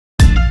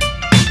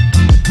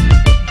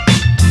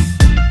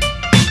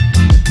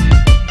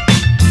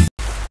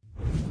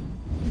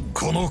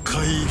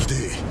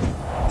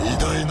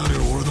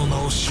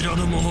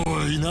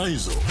ない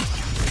ぞ。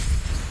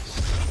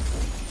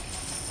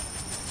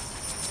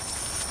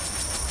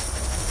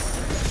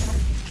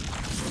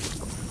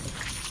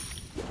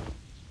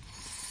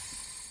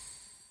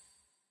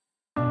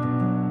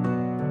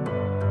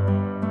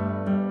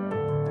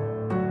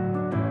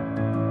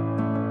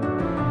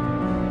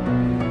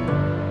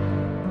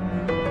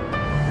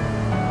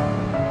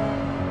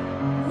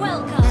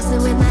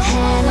Messing with my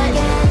head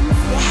again.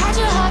 You had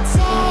your heart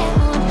set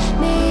on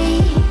me,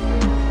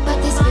 but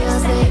these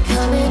feels they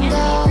come and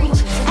go,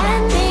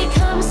 and they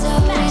come so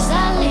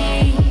easily.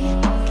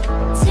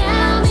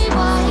 Tell me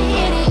what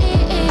it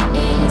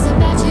is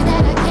about you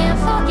that I can't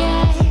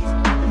forget,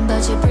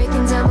 but you're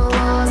breaking down my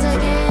walls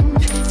again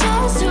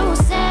just to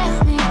set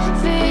me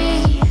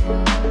free.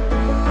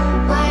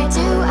 Why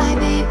do I,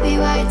 baby,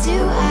 why do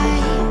I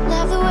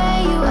love the way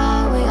you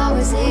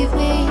always leave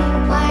me?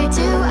 Why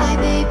do I,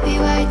 baby,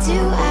 why do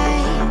I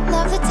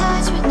love the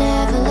touch but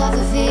never love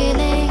the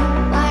feeling?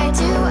 Why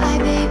do I,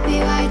 baby,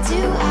 why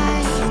do I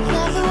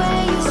love the way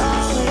you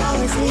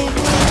always leave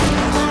me?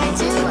 Why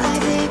do I,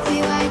 baby,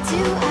 why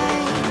do I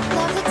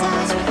love the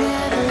touch but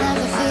never love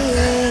the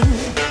feeling?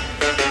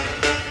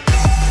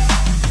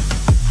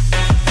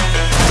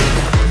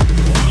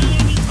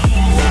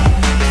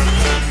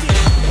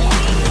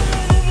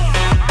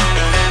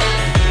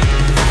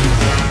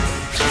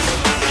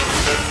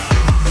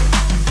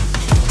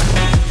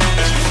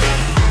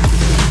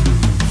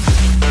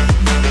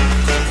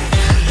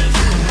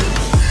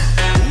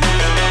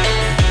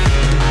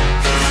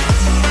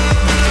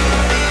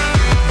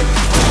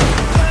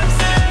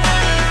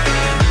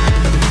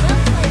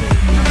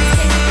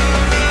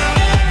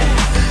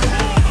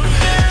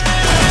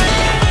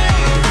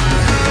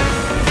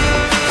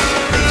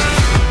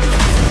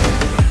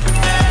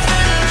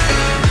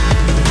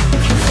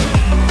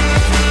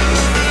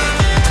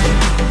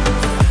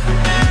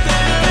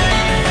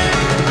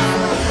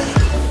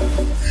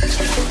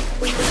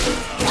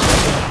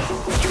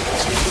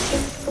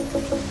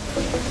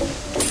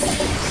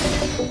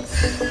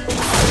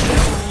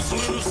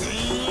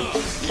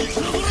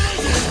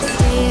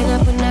 Staying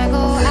up when I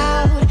go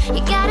out,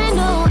 you gotta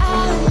know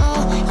I'm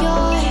all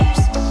yours.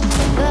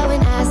 But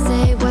when I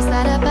say what's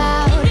that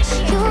about,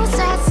 you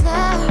start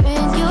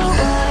slurring your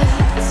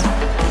words.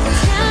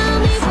 Tell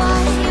me why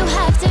you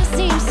have to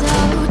seem so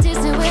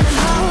distant when I'm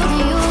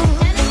holding you.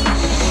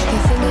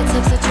 Your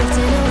fingertips are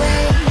drifting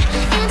away,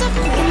 and I'm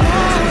thinking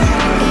about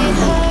how it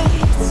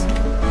hurts.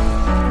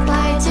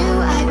 Why do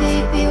I,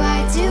 baby, why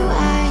do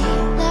I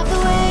love the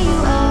way you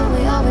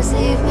always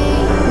leave me?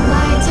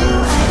 Why do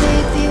I,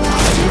 baby, why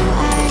do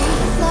I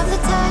love the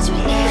touch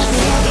but never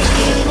love the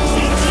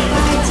feeling?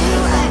 Why do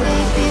I,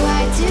 baby,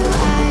 why do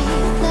I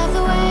love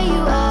the way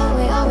you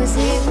always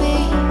leave me?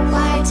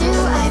 Why do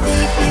I,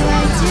 baby,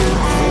 why do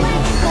I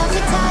love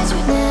the touch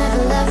but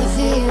never love the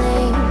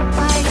feeling?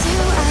 Why do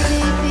I,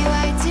 baby,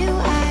 why do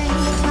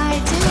I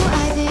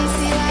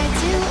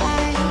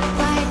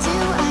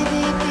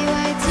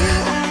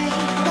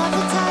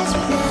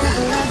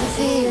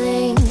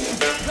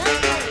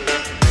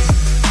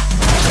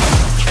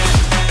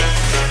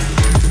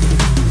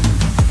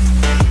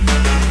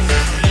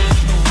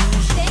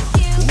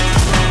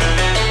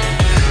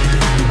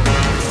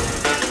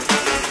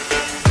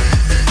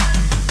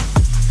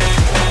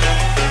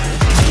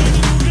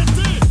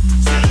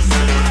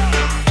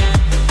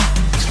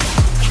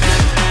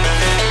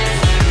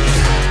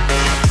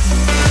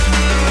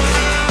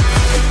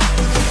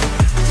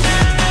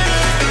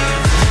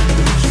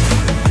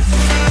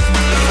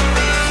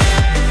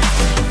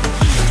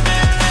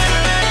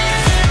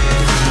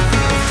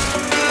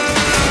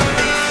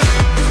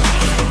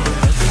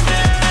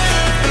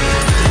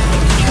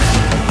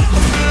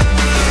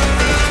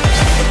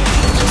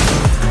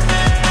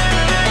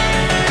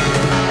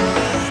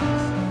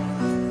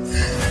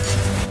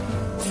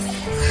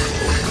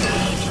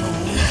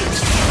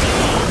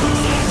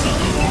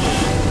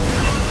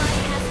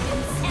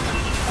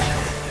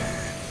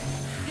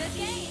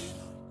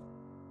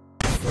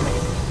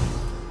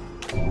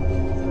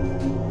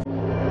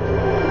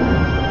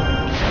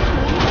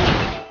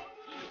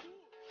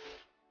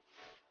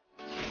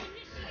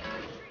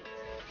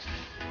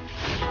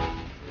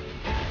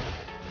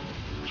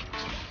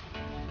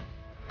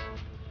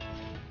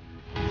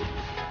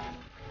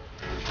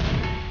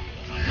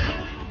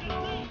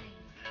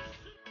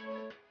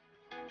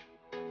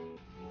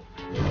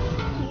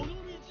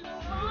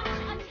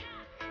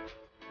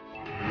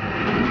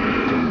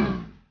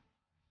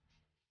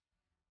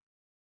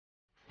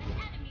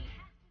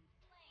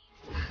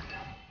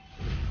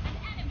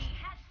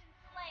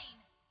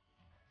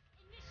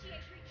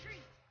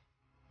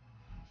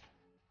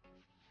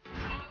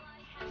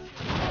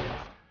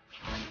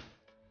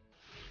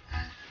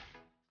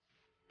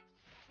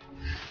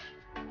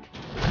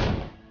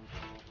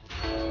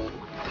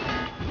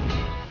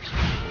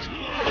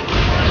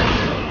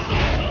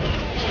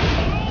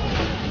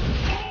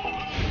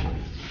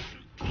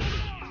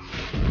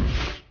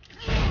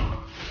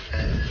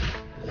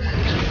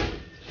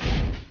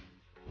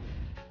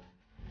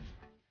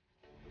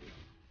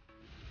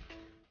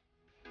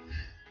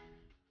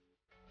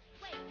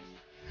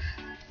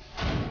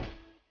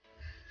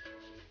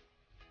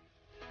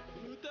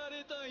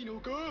ないの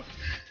か。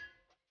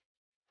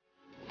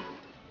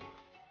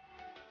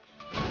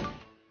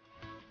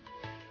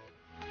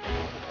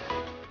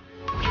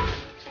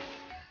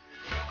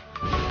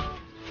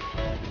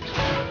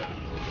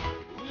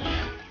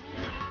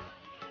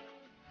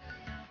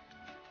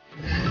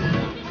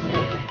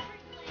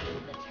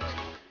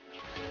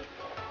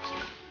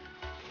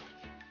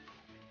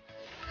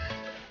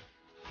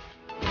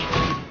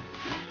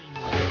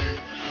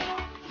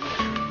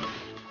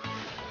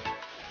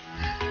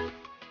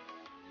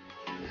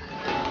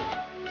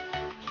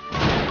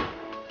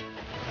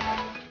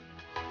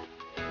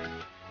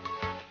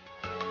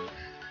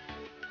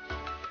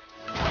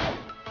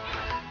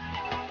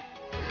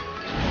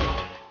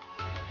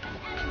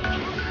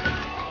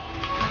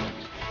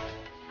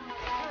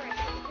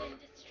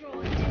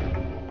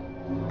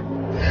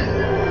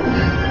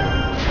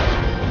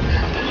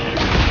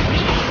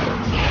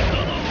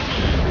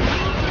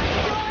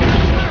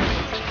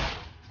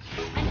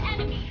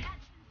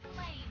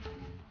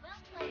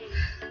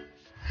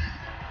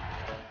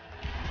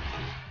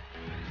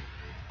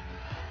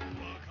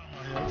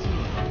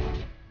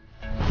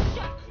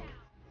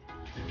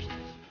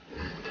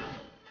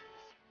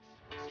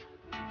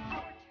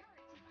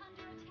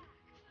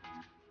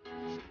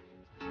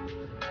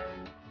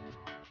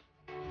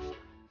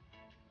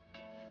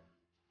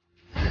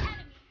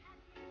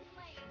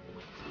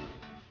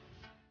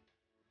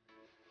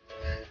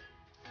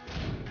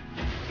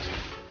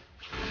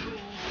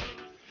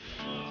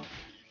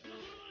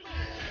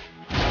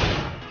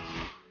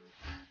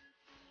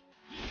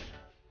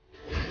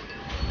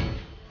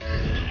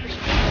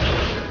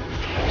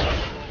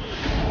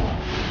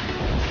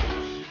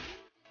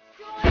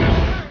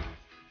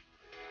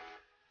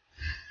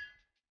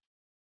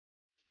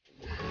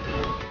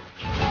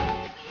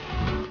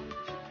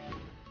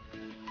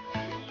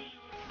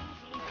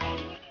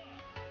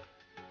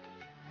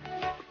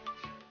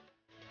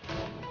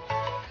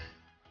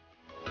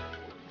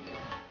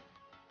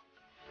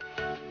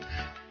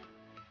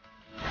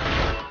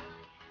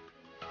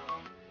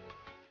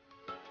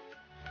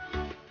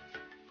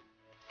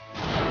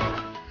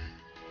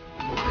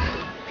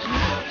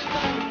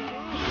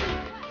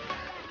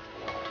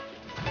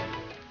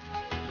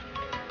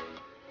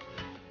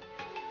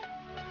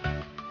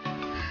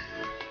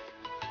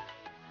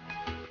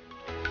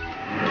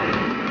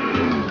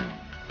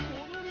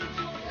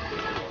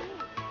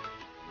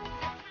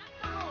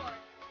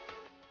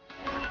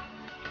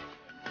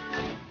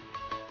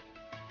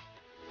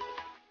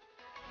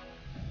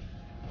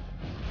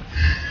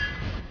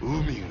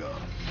海が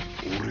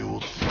俺を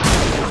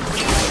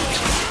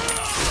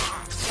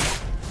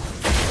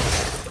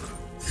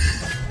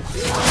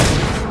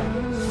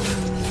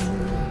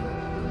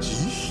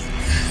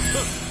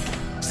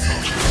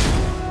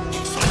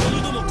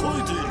魚でも超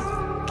えている。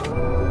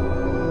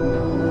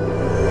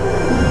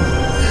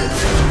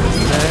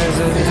There's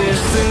a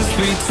distance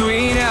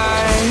between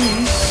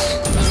us.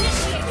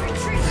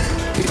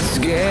 It's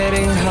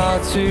getting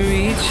hard to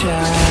reach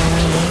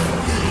out.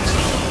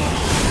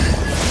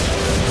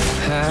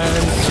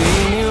 Haven't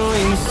seen you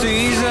in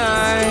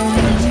seasons,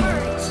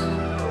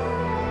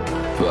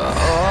 but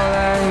all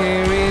I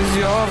hear is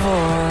your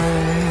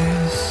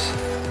voice.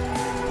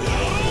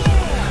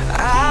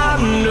 I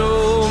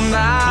know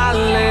my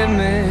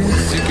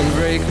limits, you can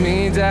break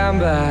me down,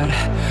 but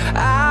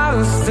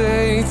I'll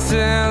stay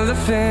till the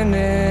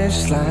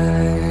finish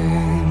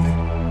line.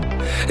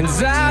 And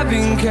I've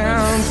been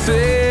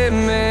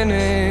counting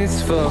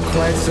minutes for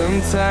quite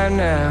some time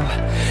now,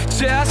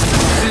 just to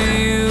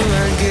see you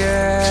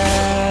again.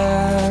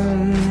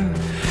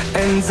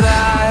 And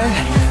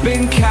I've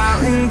been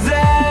counting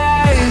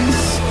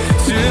days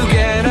to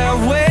get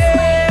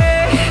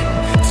away,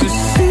 to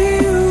see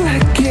you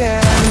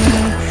again,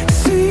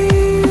 see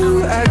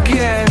you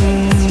again.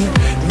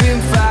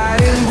 Been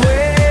finding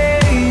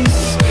ways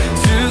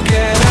to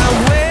get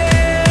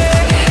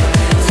away,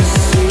 to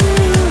see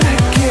you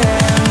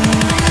again,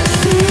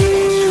 see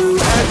you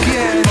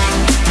again.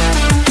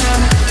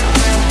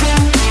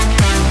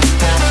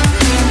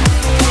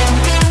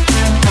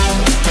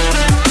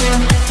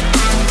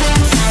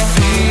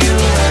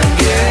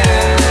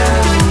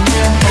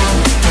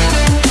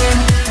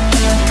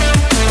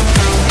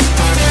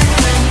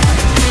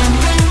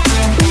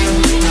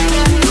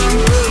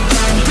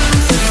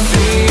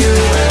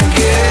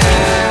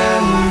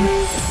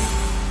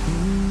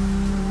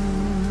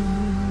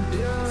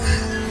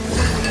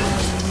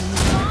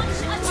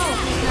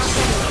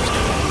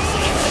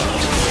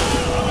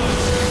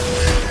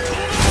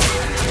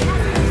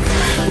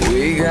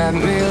 Got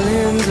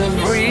millions of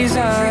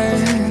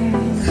reasons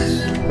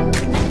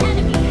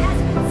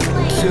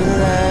to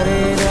let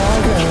it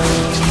all go.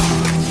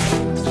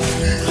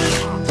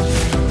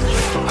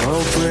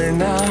 Hope we're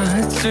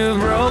not too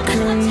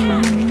broken.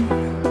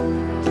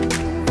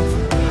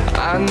 I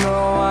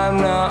know I'm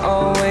not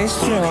always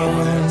strong,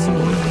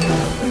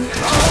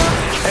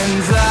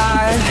 and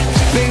I've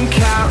been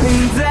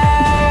counting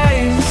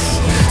days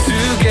to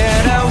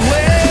get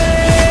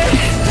away,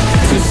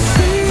 to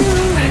see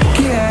you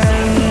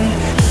again.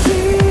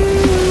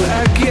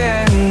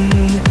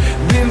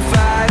 Been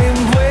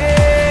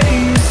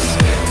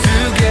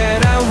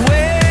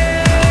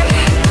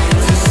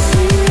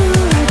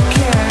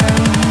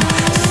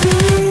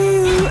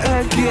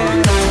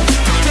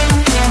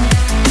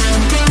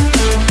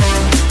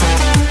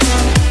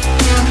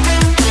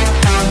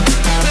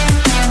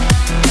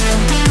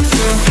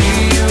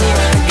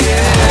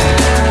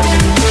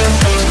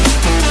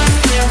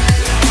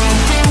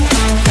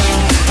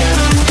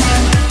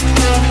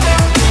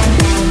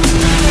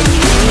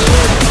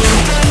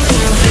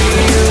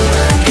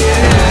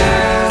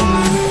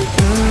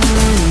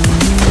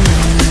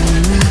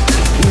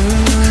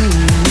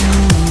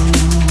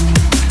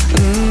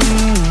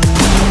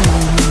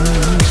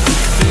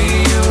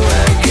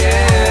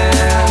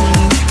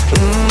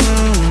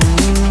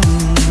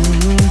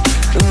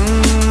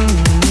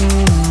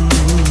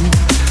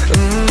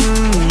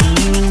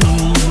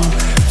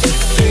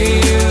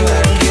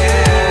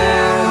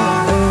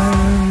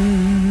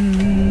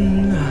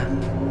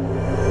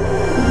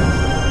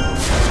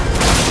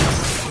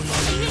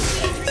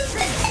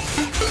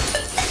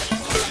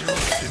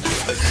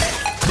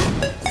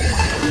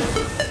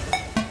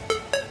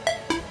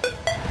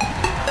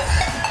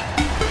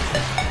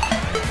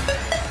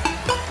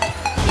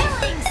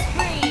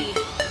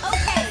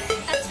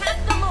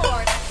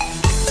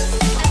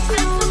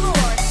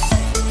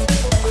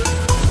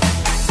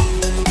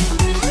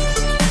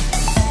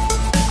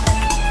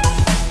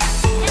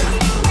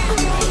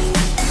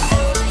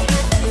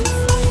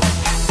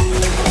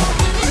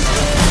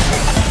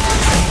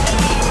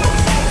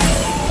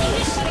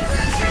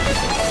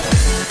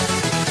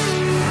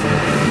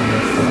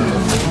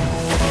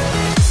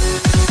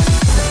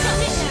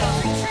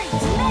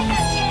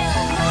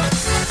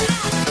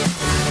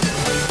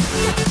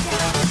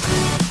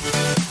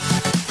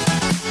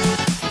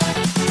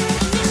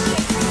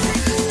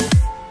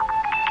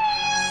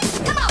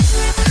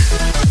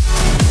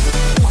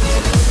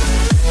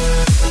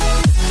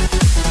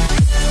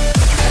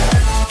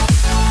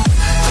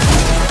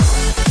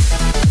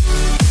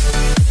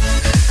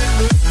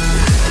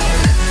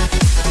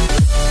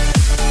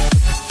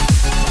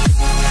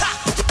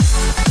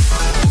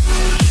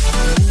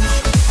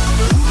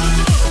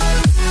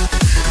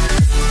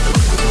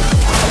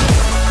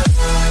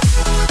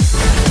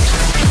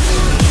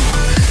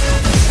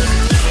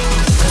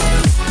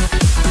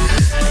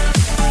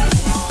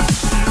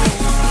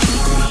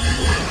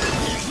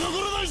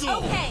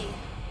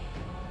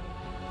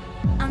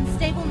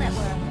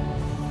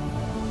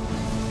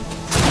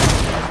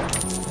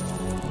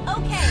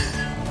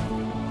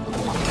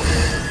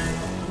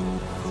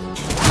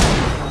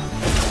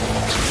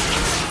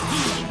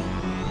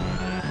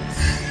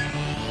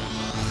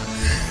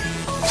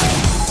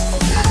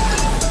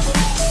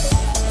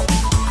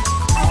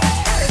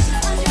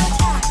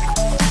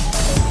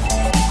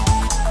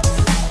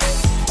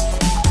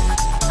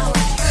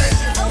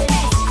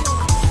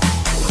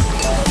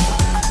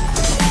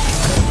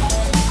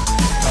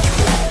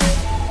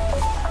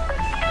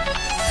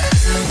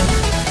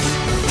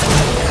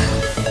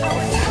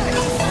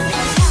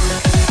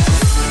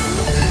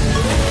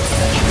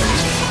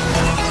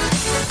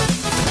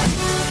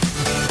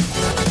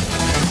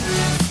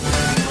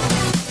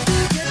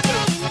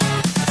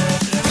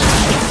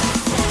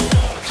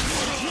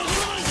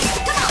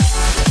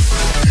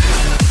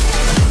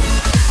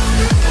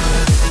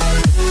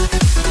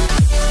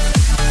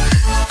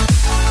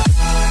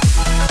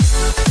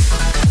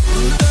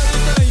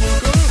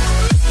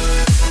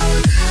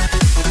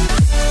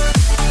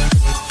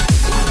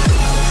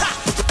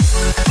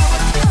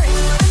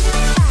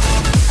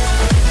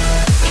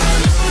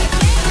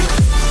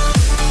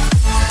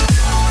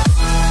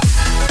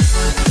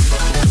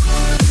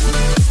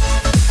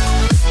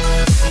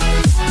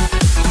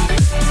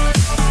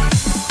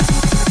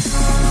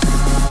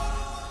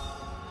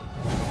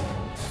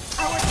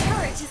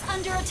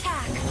under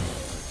attack.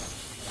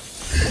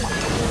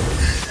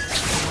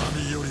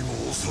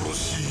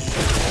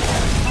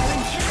 Our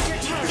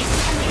inhibitor turret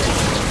is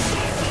under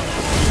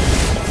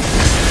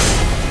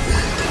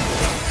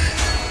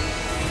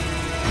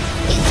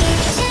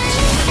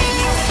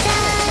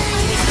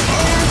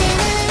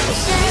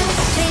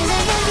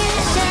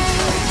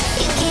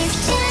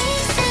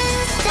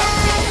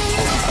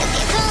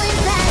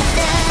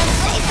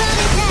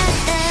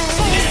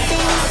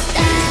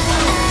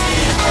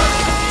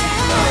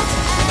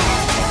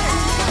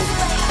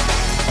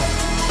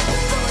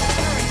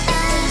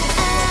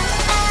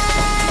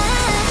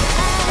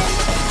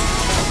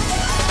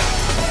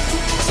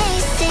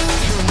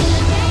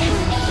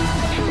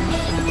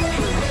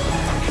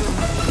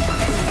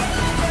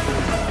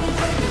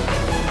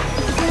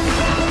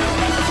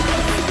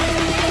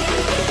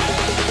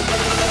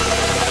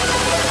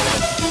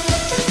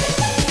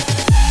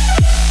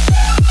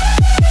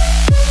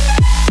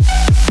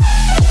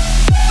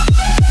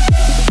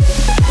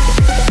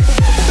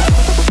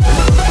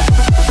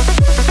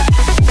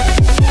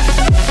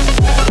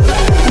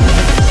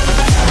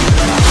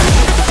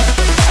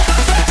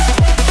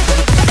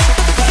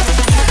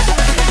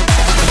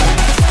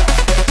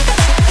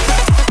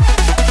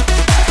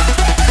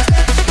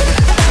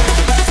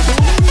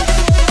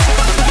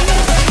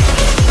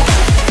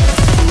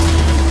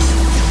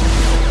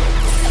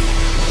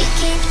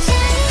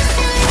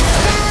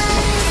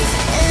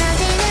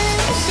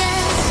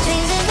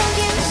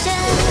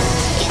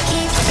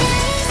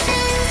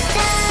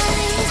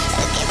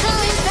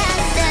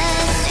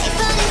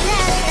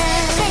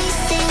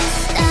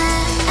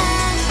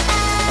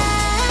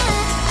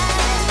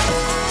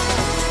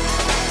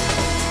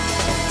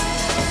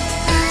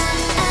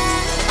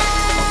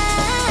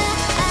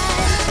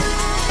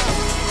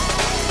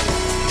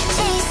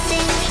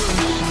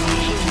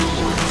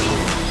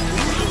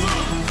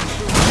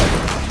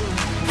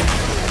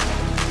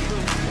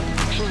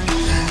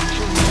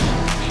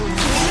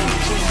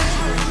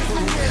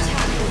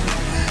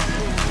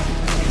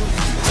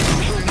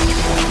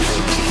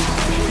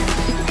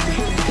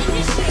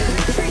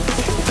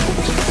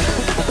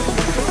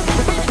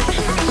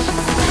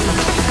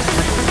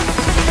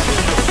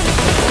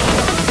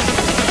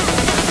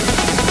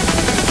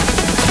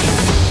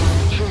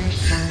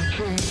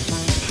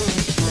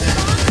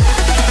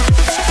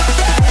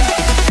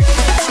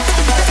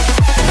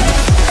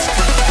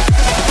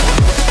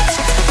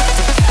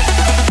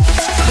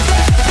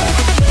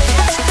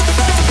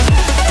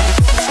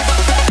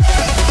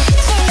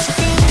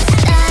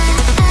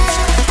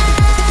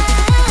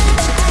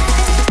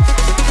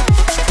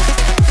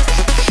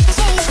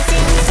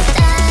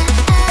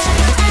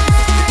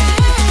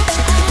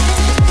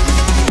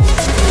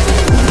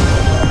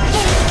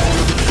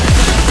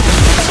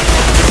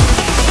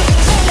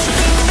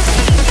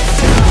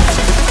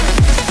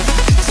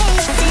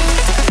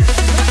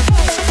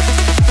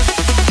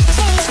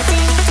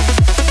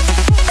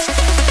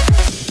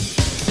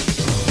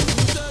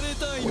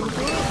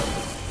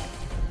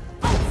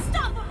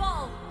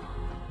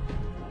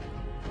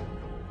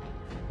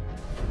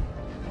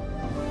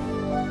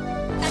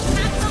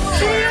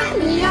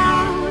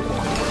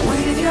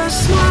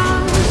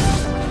smile.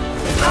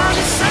 All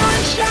the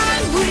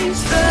sunshine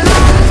brings the